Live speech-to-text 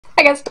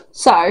Hey guys,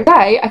 so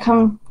today I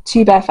come to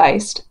you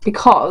barefaced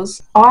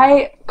because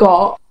I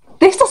got,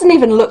 this doesn't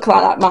even look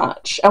like that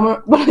much, and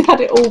when I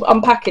had it all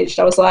unpackaged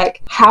I was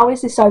like, how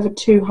is this over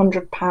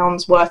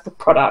 £200 worth of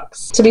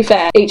products? To be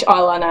fair, each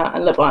eyeliner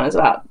and lip liner is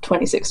about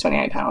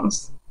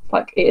 £26–28,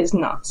 like it is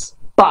nuts.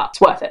 But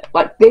it's worth it.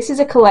 Like, this is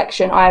a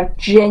collection I've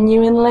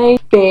genuinely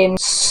been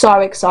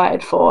so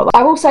excited for. Like,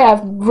 I will say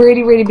I've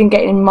really been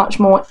getting much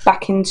more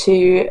back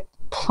into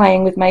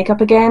playing with makeup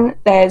again.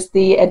 There's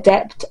the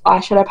Adept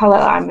eyeshadow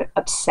palette that I'm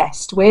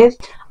obsessed with.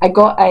 I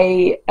got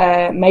a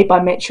Made by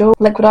Mitchell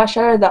liquid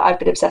eyeshadow that I've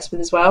been obsessed with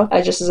as well,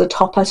 just as a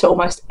topper to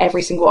almost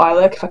every single eye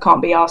look if I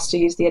can't be asked to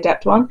use the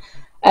Adept one.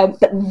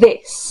 But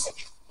this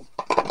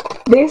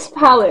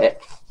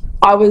palette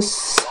I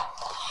was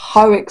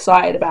so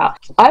excited about.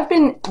 I've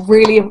been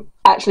really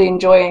actually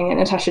enjoying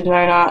NATASHA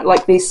DENONA,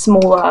 like these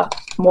smaller,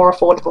 more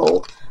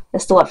affordable,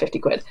 they're still like 50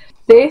 quid.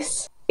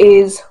 This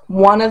is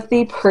one of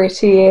the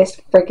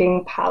prettiest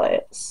frigging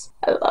palettes.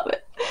 I love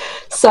it.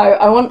 So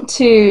I want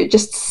to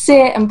just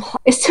sit and play.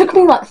 It took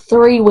me like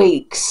 3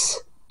 weeks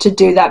to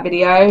do that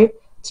video,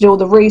 to do all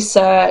the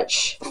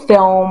research,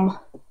 film,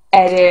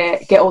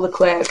 edit, get all the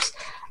clips.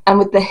 And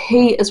with the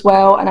heat as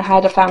well, and I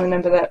had a family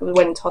member that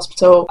went into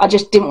hospital, I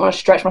just didn't want to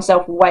stretch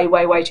myself way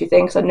too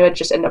thin because I knew I'd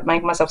just end up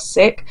making myself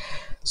sick.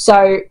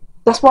 So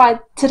that's why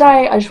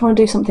today I just want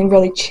to do something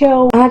really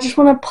chill, and I just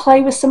want to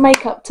play with some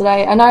makeup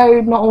today. I know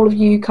not all of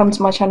you come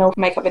to my channel for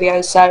makeup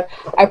videos, so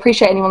I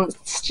appreciate anyone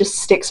that just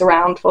sticks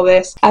around for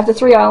this. I have the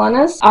 3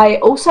 eyeliners. I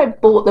also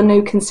bought the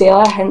Nude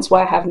concealer, hence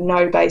why I have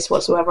no base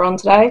whatsoever on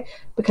today,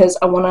 because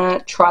I want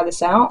to try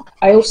this out.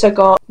 I also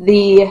got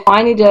the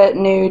I Need a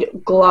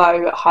Nude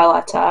Glow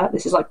highlighter.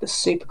 This is like the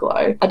Super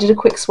Glow. I did a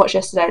quick swatch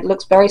yesterday. It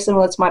looks very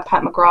similar to my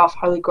Pat McGrath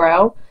Holy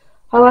Grail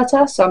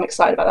highlighter, so I'm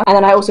excited about that. And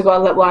then I also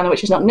got a lip liner,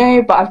 which is not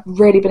new, but I've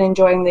really been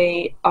enjoying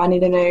the I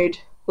Need a Nude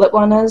lip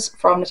liners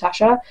from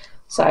Natasha,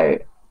 so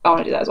I want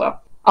to do that as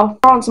well. I'll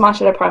throw on some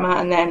eyeshadow primer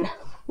and then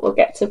we'll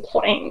get to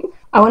playing.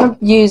 I want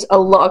to use a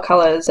lot of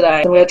colours today.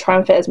 I'm going to try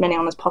and fit as many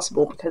on as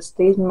possible because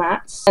these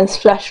mattes, and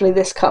especially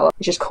this colour,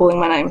 is just calling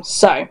my name.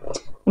 So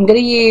I'm going to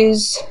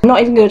use, I'm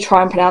not even going to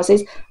try and pronounce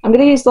these, I'm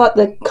going to use like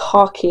the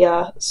khaki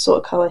sort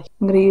of colour.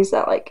 I'm going to use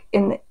that like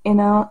in the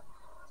inner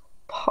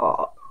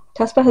part.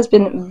 Casper has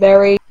been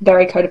very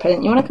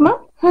codependent. You want to come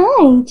up?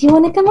 Hi, do you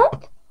want to come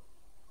up?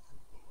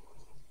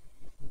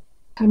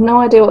 I have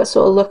no idea what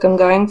sort of look I'm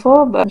going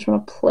for, but I just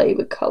want to play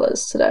with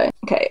colours today.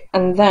 Okay,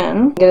 and then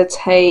I'm going to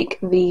take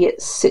the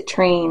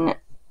Citrine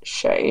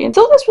shade. I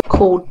thought this was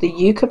called the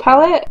Yucca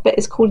palette, but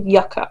it's called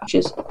Yucca, which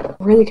is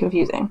really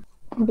confusing.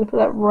 I'm going to put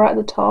that right at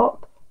the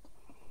top.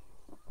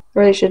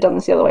 Really should have done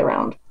this the other way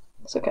around.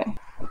 It's okay.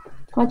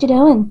 What you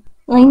doing?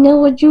 I know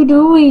what you're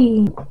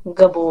doing.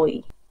 Good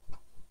boy.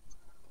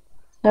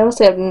 I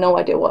honestly have no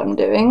idea what I'm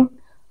doing.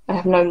 I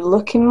have no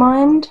look in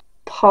mind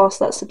past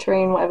that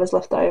citrine, whatever's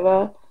left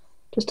over,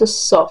 just to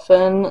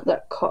soften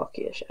that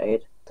khaki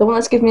shade. So I want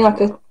that to give me like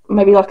a,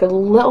 maybe like a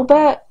little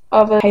bit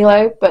of a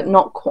halo, but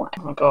not quite.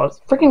 Oh my god,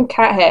 freaking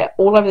cat hair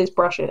all over these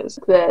brushes.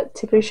 The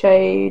tickly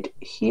shade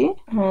here,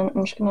 and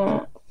I'm just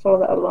gonna follow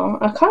that along.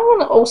 I kind of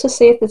want to also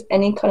see if there's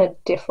any kind of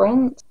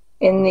difference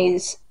in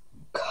these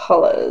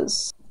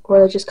colours, or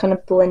they're just kind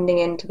of blending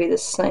in to be the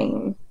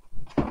same.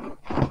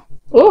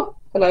 Oh,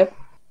 hello.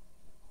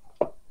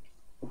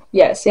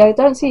 Yeah, see, I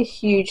don't see a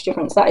huge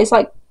difference. That is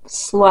like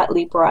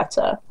slightly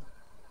brighter.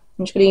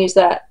 I'm just going to use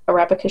that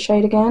Arabica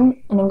shade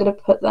again, and I'm going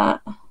to put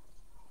that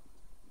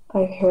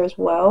over here as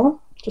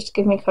well, just to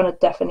give me kind of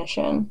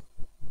definition.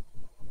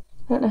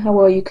 I don't know how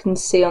well you can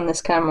see on this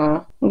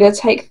camera. I'm going to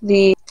take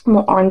the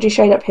more orangey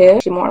shade up here,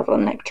 actually more of a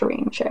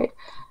nectarine shade.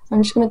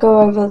 I'm just going to go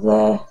over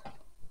the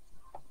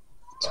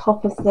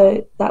top of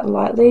that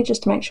lightly,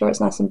 just to make sure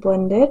it's nice and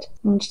blended,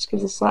 and just give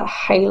this like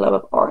halo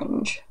of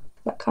orange.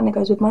 That kind of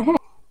goes with my hair.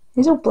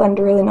 These all blend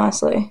really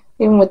nicely,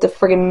 even with the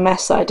friggin'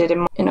 mess I did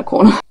in a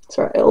corner. It's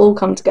alright, it'll all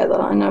come together,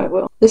 I know it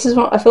will. This is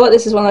I feel like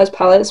this is one of those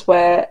palettes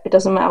where it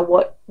doesn't matter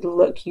what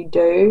look you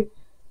do,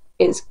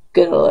 it's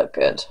gonna look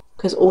good,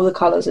 because all the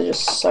colours are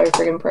just so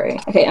friggin' pretty.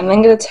 Okay, I'm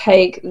then gonna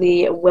take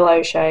the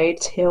Willow shade,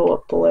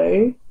 Teal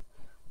Blue.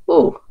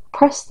 Ooh,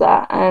 press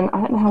that, and I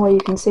don't know how well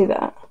you can see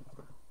that.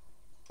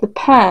 The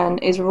pan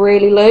is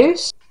really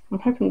loose. I'm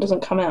hoping it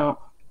doesn't come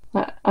out.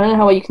 I don't know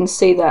how well you can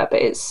see that,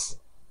 but it's,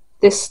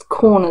 this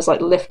corner's like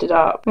lifted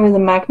up. Maybe the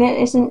magnet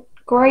isn't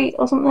great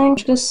or something. I'm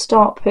just going to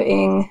start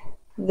putting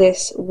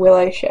this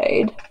Willow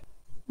shade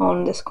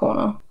on this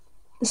corner.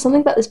 There's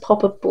something about this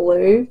pop of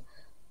blue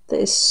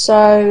that is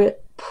so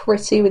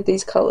pretty with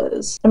these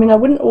colours. I mean, I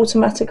wouldn't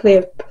automatically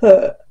have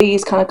put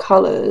these kind of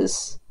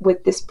colours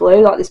with this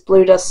blue. Like, this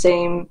blue does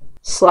seem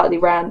slightly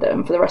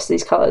random for the rest of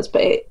these colours,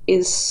 but it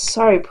is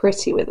so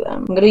pretty with them.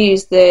 I'm going to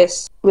use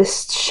this.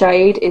 This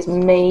shade is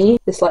Me,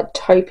 this like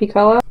taupey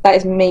colour. That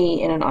is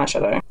Me in an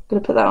eyeshadow. I'm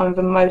going to put that on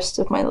over most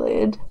of my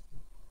lid.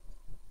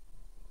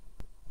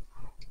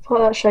 I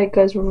thought that shade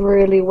goes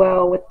really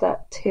well with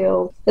that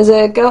teal. There's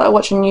a girl I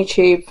watch on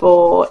YouTube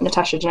for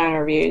NATASHA DENONA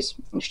reviews,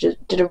 and she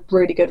did a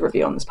really good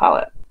review on this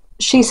palette.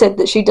 She said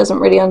that she doesn't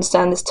really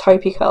understand this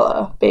taupey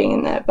colour being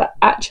in there, but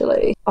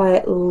actually,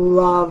 I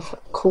love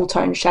cool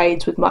tone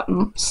shades with my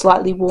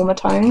slightly warmer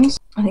tones.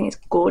 I think it's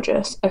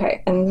gorgeous.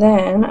 Okay, and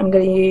then I'm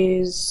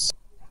just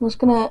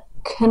gonna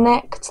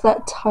connect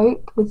that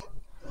taupe with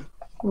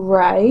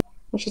Ray,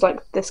 which is like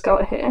this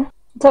colour here.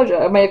 I told you,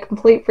 I made a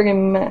complete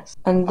friggin' mess.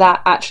 And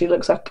that actually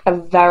looks like a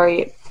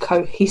very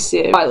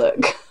cohesive eye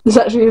look. This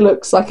actually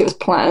looks like it was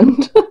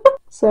planned.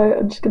 So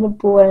I'm just gonna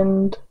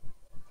blend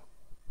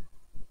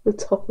the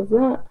top of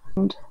that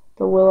and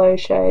the willow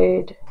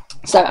shade.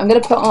 So I'm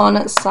going to put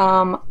on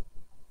some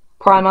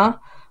primer,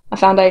 a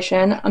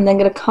foundation. I'm then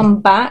going to come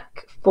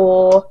back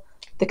for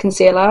the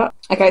concealer.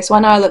 Okay, so I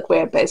know I look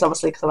weird, but it's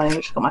obviously because I've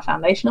only just got my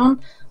foundation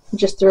on. I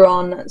just threw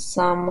on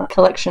some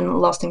Collection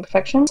Lasting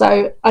Perfection.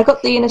 So I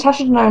got the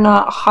Natasha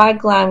Denona High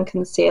Glam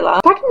Concealer.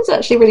 The packaging is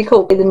actually really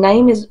cool. The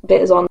name is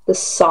on the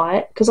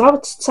side, because I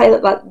would say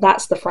that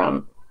that's the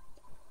front,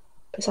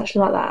 but it's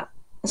actually like that.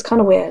 It's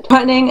kind of weird.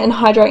 Brightening and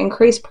hydrating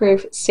crease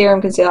proof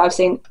serum concealer. I've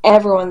seen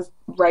everyone's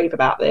rave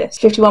about this.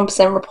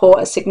 51%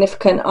 report a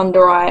significant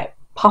under eye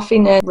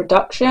puffiness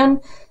reduction.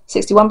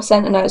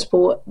 61% a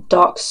noticeable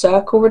dark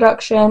circle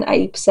reduction.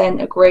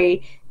 80%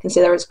 agree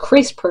concealer is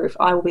crease proof.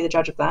 I will be the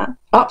judge of that.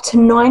 Up to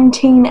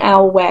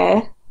 19-hour wear.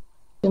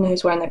 I don't know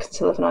who's wearing that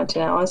concealer for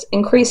 19 hours.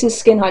 Increases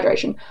skin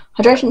hydration.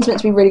 Hydration is meant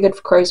to be really good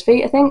for crow's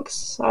feet, I think.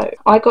 So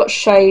I got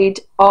shade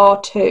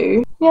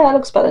R2. Yeah, that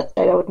looks about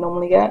the shade I would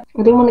normally get.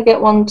 I didn't want to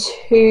get one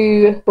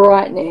too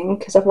brightening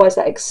because otherwise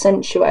that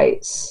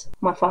accentuates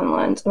my fine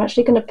lines. I'm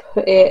actually going to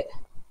put it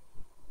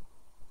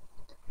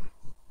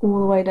all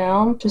the way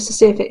down just to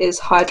see if it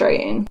is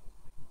hydrating.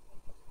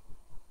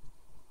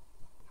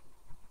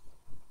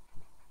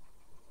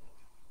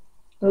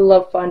 I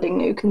love finding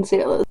new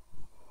concealers.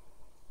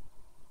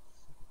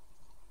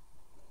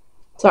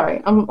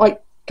 Sorry, I'm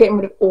like getting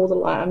rid of all the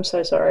light. I'm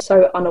so sorry.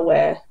 So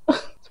unaware.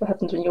 That's what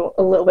happens when you're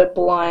a little bit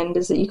blind,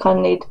 is that you kind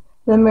of need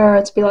the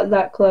mirror to be like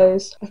that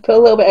close. I've put a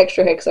little bit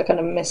extra here because I kind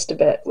of missed a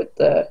bit with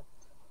the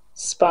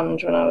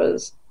sponge when I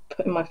was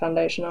putting my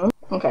foundation on.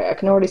 Okay, I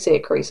can already see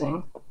it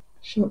creasing.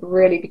 Shouldn't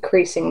really be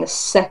creasing the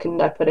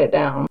second I put it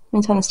down. Let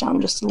me turn this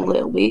down just a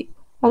little bit.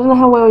 I don't know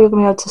how well you're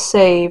going to be able to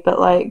see, but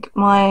like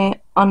my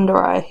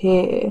under eye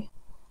here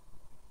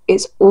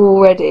is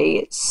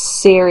already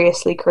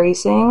seriously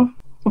creasing.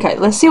 Okay,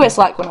 let's see what it's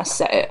like when I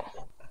set it.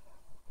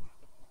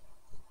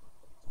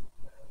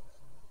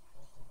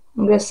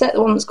 I'm going to set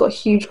the one that's got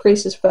huge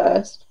creases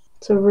first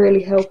to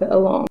really help it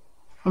along.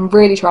 I'm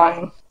really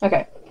trying.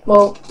 Okay,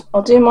 well,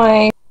 I'll do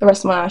the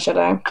rest of my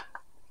eyeshadow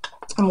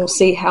and we'll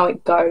see how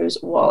it goes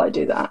while I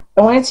do that.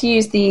 I wanted to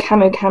use the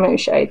Camo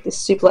shade, this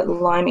super like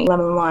limey,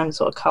 lemon lime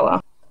sort of colour.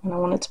 And I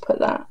wanted to put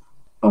that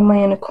on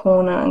my inner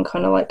corner and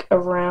kind of like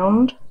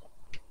around.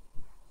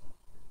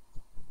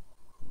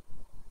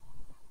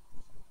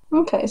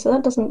 Okay, so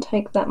that doesn't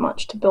take that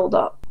much to build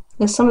up.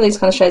 There's some of these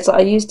kind of shades.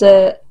 Like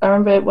I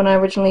remember when I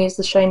originally used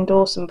the Shane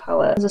Dawson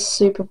palette, there's a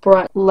super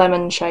bright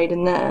lemon shade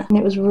in there. And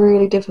it was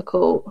really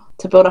difficult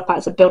to build up. I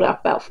had to build it up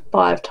about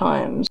 5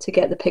 times to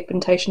get the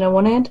pigmentation I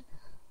wanted.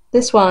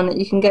 This one,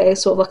 you can get it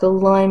sort of like a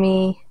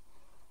limey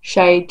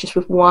shade just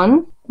with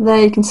one.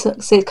 There you can see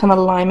it's kind of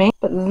limey.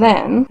 But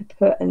then I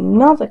put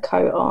another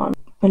coat on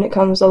and it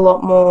comes a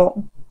lot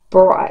more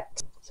bright.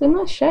 It's a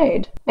nice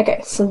shade. Okay,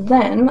 so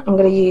then I'm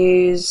going to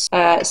use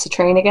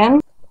Citrine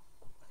again.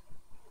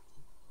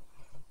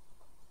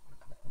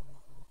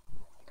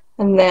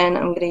 And then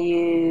I'm going to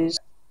use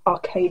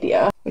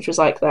Arcadia, which was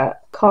like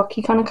that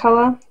khaki kind of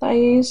colour that I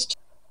used.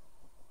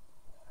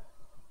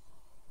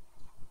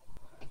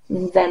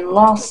 And then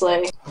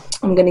lastly,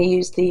 I'm going to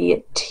use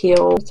the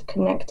teal to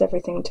connect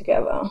everything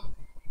together.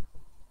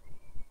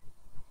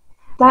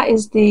 That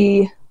is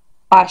the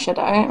eyeshadow.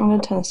 I'm going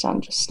to turn this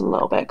down just a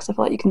little bit because I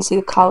feel like you can see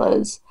the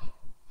colours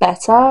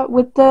better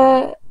with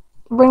the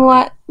ring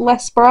light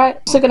less bright.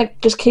 I'm also going to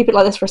just keep it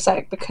like this for a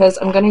sec because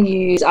I'm going to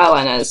use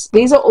eyeliners.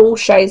 These are all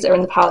shades that are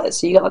in the palette.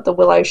 So you get like the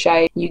willow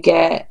shade, you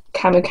get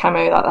Camo,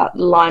 like that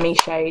limey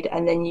shade,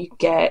 and then you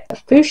get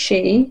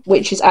Fuchsia,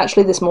 which is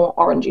actually this more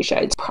orangey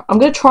shade. I'm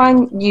going to try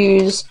and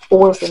use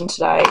all of them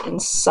today in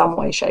some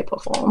way, shape or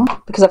form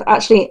because I've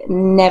actually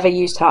never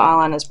used her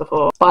eyeliners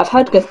before, but I've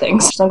heard good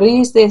things. So I'm going to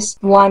use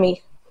this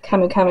limey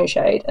Camo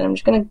shade and I'm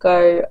just going to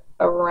go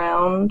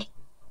around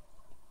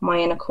my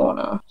inner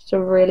corner to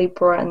really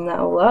brighten that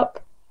all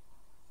up.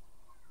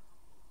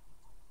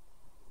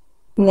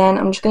 And then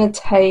I'm just going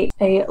to take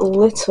a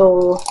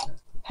little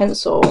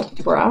pencil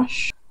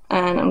brush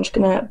and I'm just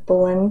going to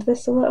blend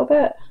this a little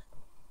bit.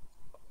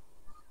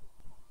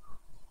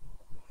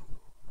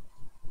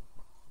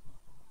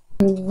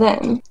 And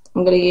then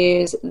I'm going to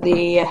use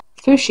the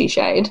Fuchsia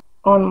shade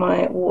on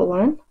my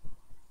waterline.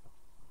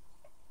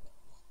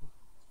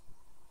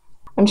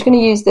 I'm just going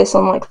to use this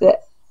on like the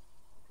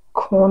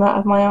corner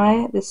of my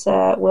eye, this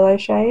willow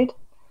shade,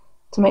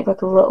 to make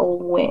like a little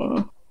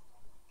wing.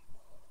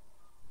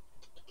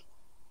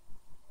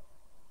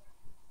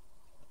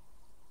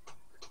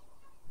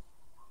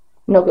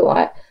 Not gonna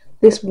lie,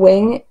 this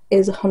wing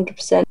is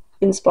 100%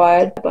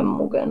 inspired by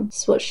Morgan.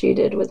 This is what she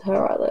did with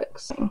her eye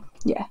looks.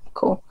 Yeah,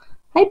 cool.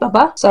 Hey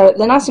Bubba. So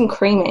they're nice and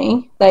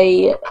creamy.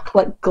 They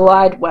like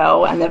glide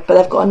well, and but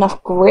they've got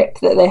enough grip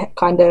that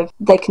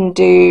they can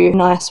do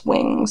nice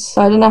wings.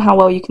 So I don't know how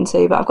well you can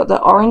see, but I've got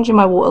the orange in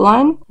my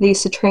waterline, the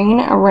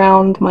citrine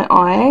around my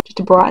eye just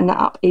to brighten that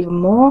up even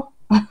more.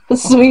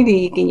 Sweetie,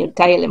 you get your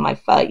tail in my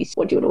face.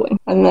 What are you doing?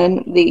 And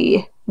then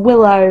the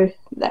willow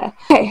there.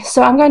 Okay,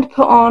 so I'm going to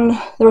put on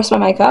the rest of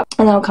my makeup,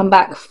 and then I'll come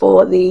back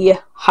for the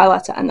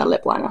highlighter and the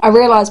lip liner. I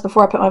realised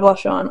before I put my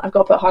blush on, I've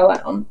got to put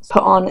highlight on.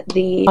 Put on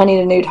the I Need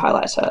a Nude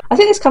highlighter. I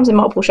think this comes in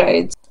multiple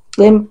shades.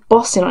 The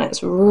embossing on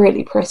it's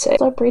really pretty.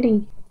 So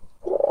pretty.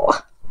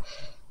 Oh.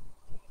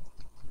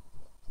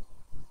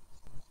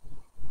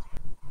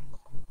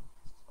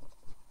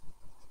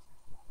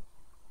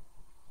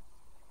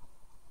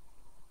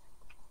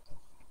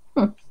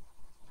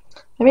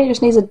 Maybe it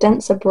just needs a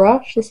denser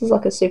brush. This is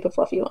like a super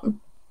fluffy one.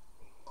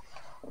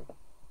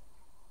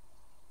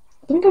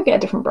 Let me go get a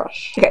different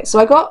brush. Okay, so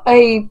I got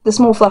the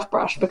small fluff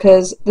brush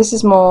because this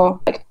is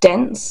more like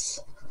dense.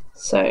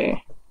 So,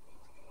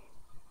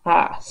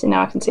 see,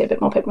 now I can see a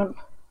bit more pigment.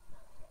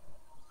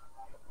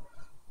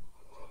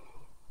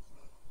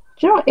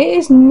 Do you know what? It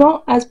is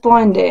not as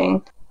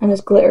blinding and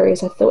as glittery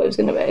as I thought it was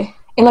going to be.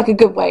 In like a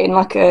good way, in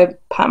like a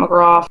Pat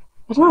McGrath.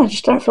 I don't know, I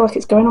just don't feel like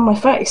it's going on my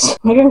face.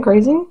 Am I going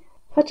crazy?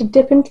 I've had to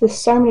dip into this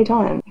so many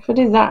times. If I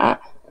do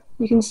that,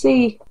 you can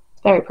see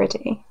it's very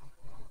pretty.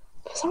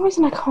 For some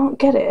reason I can't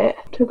get it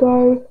to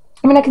go...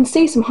 I mean, I can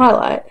see some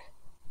highlight.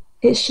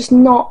 It's just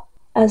not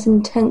as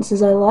intense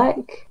as I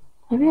like.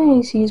 Maybe I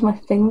need to use my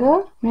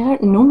finger? I mean, I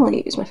don't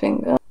normally use my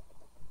finger.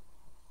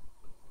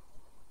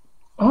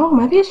 Oh,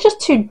 maybe it's just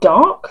too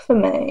dark for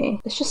me.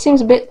 This just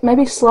seems a bit,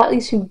 maybe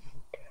slightly too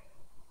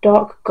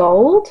dark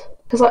gold.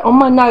 Because like on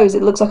my nose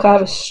it looks like I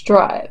have a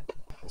stripe.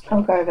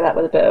 I'll go over that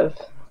with a bit of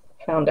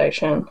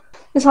foundation.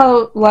 This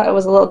highlighter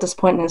was a little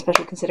disappointing,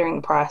 especially considering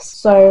the price.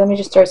 So let me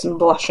just throw some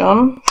blush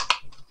on.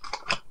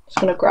 Just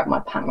gonna grab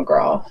my Pat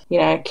McGrath, you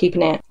know,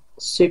 keeping it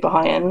super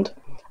high end.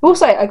 I will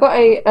say I got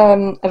a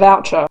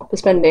voucher for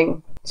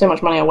spending so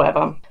much money or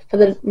whatever for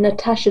the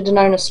NATASHA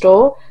Denona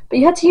store, but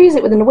you had to use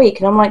it within a week,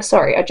 and I'm like,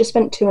 sorry, I just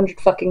spent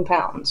 200 fucking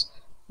pounds.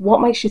 What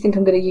makes you think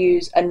I'm gonna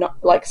use a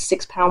like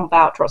 £6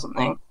 voucher or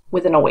something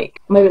within a week?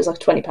 Maybe it's like a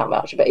 £20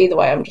 voucher, but either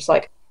way, I'm just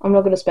like, I'm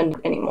not gonna spend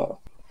it anymore.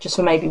 Just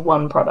for maybe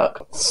one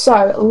product.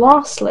 So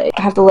lastly,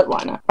 I have the lip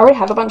liner. I already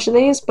have a bunch of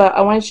these, but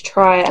I wanted to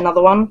try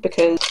another one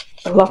because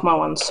I love my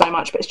one so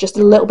much, but it's just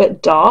a little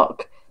bit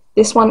dark.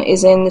 This one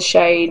is in the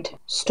shade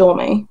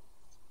Stormy.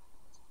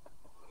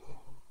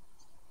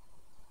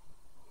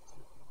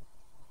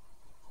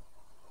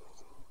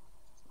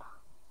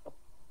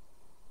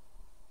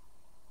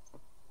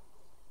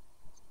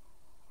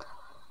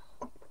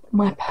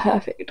 My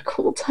perfect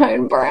cool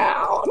tone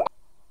brown.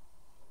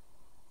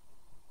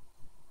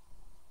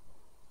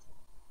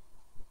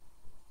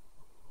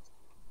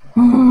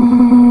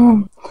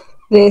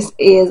 This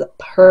is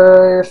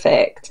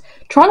perfect.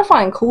 Trying to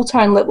find cool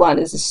tone lip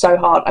liners is so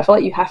hard. I feel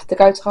like you have to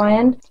go to high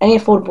end. Any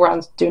affordable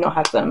brands do not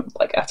have them,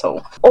 like, at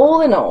all.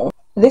 All in all,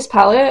 this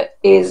palette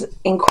is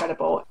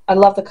incredible. I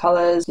love the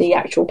colours, the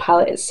actual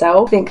palette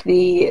itself. I think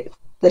the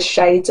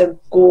shades are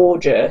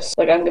gorgeous.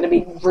 Like, I'm going to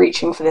be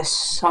reaching for this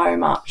so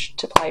much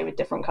to play with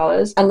different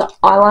colours. And the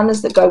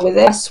eyeliners that go with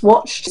it, I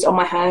swatched on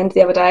my hand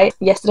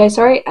yesterday,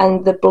 sorry,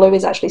 and the blue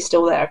is actually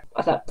still there.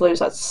 I thought blue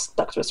was like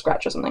stuck to a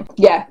scratch or something.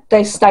 Yeah,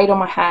 they stayed on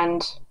my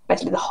hand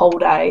basically the whole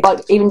day,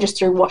 like even just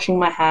through washing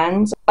my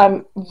hands.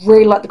 I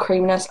really like the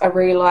creaminess. I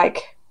really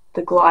like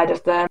the glide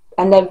of them,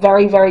 and they're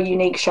very, very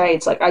unique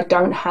shades. Like, I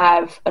don't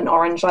have an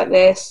orange like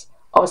this.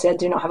 Obviously, I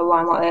do not have a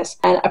lime like this,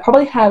 and I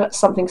probably have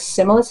something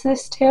similar to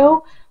this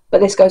teal,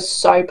 but this goes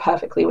so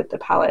perfectly with the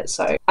palette,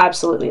 so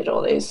absolutely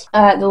adore these.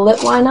 The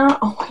lip liner,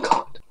 oh my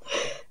god.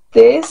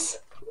 This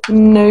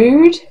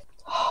Nude,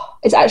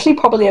 it's actually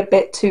probably a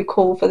bit too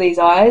cool for these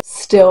eyes.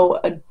 Still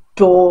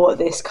adore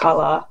this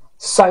colour.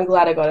 So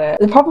glad I got it.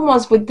 The problem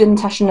was with the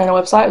NATASHA DENONA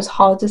website, it was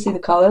hard to see the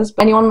colours,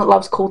 but anyone that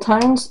loves cool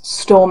tones,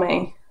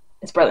 Stormy.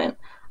 It's brilliant.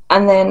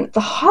 And then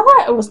the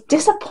highlighter was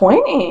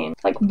disappointing.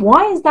 Like,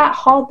 why is that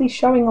hardly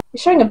showing?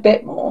 It's showing a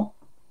bit more.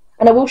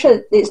 And I will show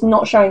that it's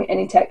not showing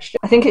any texture.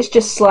 I think it's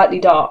just slightly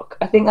dark.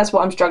 I think that's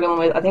what I'm struggling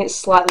with. I think it's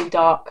slightly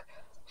dark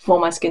for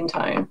my skin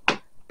tone,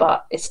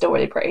 but it's still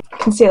really pretty.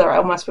 Concealer, I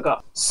almost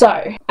forgot. So,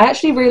 I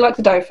actually really like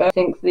the doe foot. I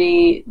think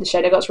the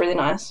shade I got is really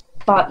nice.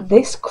 But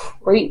this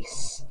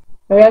crease,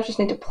 maybe I just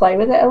need to play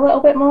with it a little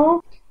bit more.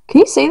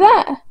 Can you see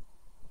that?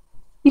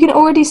 You can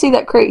already see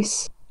that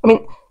crease. I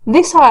mean,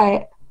 this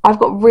eye, I've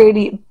got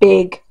really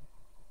big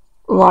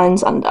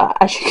lines under,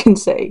 as you can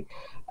see.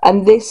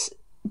 And this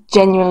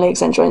genuinely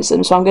accentuates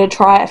them, so I'm going to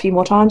try it a few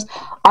more times.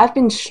 I've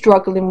been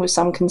struggling with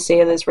some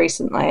concealers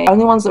recently. The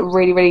only ones that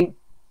really, really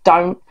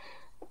don't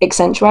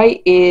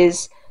accentuate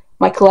is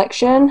my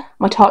Collection,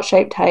 my Tarte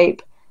Shape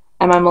Tape,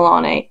 and my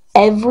Milani.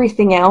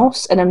 Everything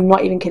else, and I'm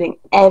not even kidding,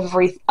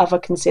 every other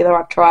concealer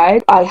I've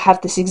tried, I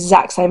have this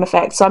exact same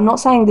effect. So I'm not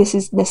saying this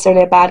is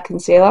necessarily a bad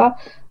concealer.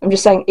 I'm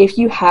just saying if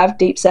you have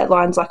deep set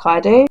lines like I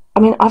do, I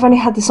mean, I've only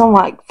had this on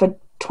like for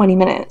 20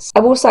 minutes.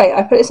 I will say,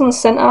 I put this on the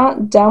centre,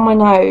 down my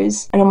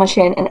nose, and on my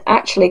chin, and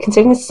actually,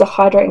 considering this is a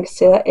hydrating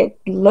concealer, it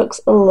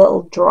looks a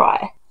little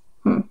dry.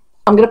 I'm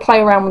going to play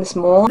around with this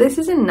more. This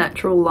is in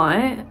natural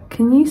light.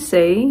 Can you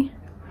see?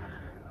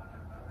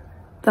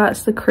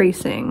 That's the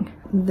creasing.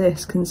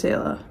 This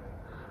concealer.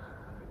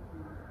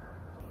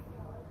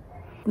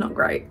 Not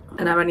great.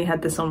 And I've only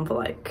had this on for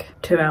like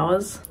 2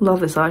 hours. Love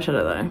this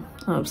eyeshadow though.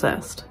 I'm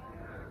obsessed.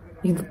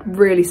 You can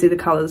really see the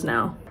colours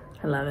now.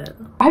 I love it.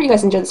 I hope you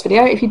guys enjoyed this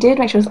video. If you did,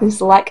 make sure to leave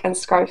a like and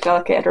subscribe if you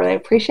like it. I'd really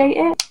appreciate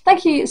it.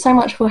 Thank you so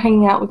much for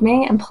hanging out with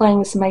me and playing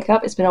with some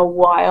makeup. It's been a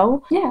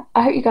while. Yeah,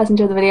 I hope you guys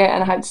enjoyed the video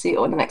and I hope to see you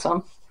all in the next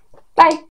one. Bye!